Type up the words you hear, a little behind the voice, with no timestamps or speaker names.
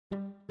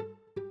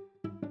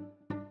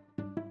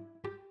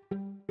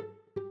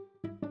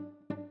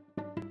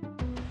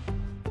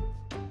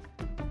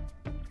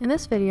In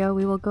this video,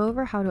 we will go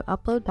over how to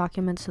upload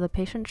documents to the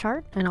patient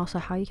chart and also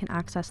how you can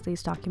access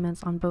these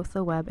documents on both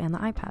the web and the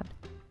iPad.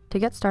 To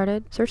get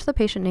started, search the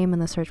patient name in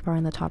the search bar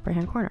in the top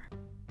right-hand corner.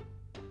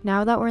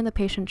 Now that we're in the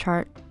patient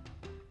chart,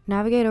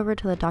 navigate over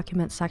to the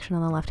Documents section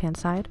on the left-hand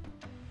side.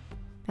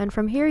 And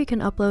from here you can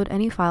upload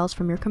any files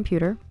from your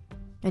computer,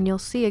 and you'll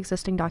see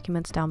existing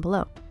documents down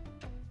below.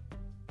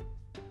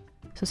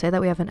 So say that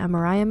we have an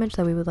MRI image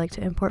that we would like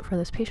to import for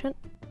this patient.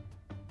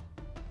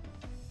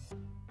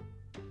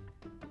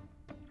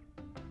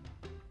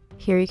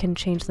 Here you can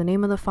change the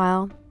name of the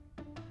file.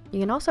 You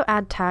can also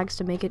add tags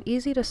to make it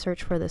easy to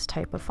search for this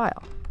type of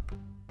file.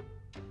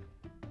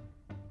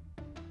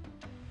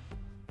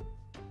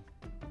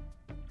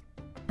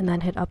 And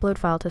then hit Upload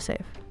File to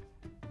save.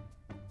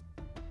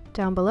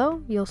 Down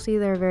below, you'll see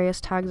there are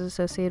various tags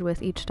associated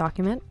with each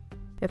document.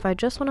 If I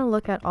just want to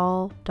look at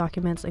all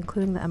documents,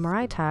 including the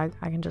MRI tag,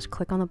 I can just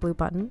click on the blue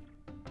button,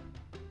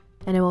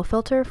 and it will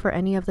filter for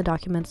any of the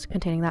documents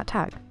containing that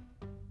tag.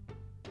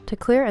 To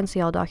clear and see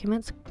all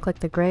documents, click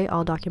the gray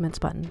All Documents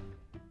button.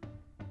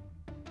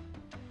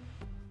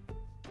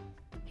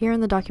 Here in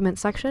the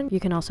Documents section, you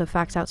can also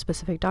fax out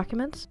specific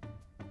documents,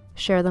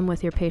 share them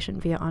with your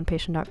patient via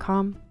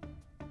onpatient.com,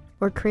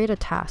 or create a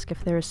task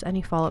if there is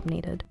any follow-up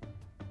needed.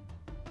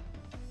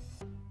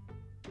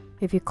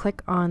 If you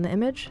click on the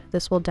image,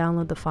 this will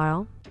download the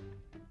file.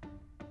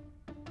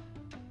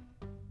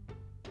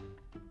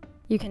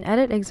 You can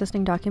edit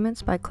existing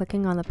documents by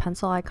clicking on the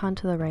pencil icon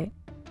to the right.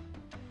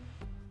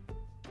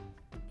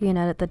 You can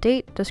edit the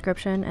date,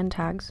 description, and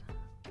tags.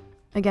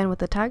 Again, with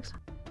the tags,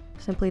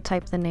 simply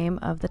type the name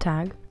of the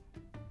tag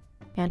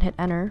and hit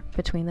enter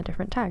between the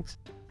different tags.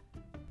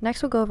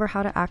 Next, we'll go over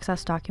how to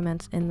access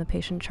documents in the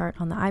patient chart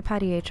on the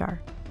iPad EHR.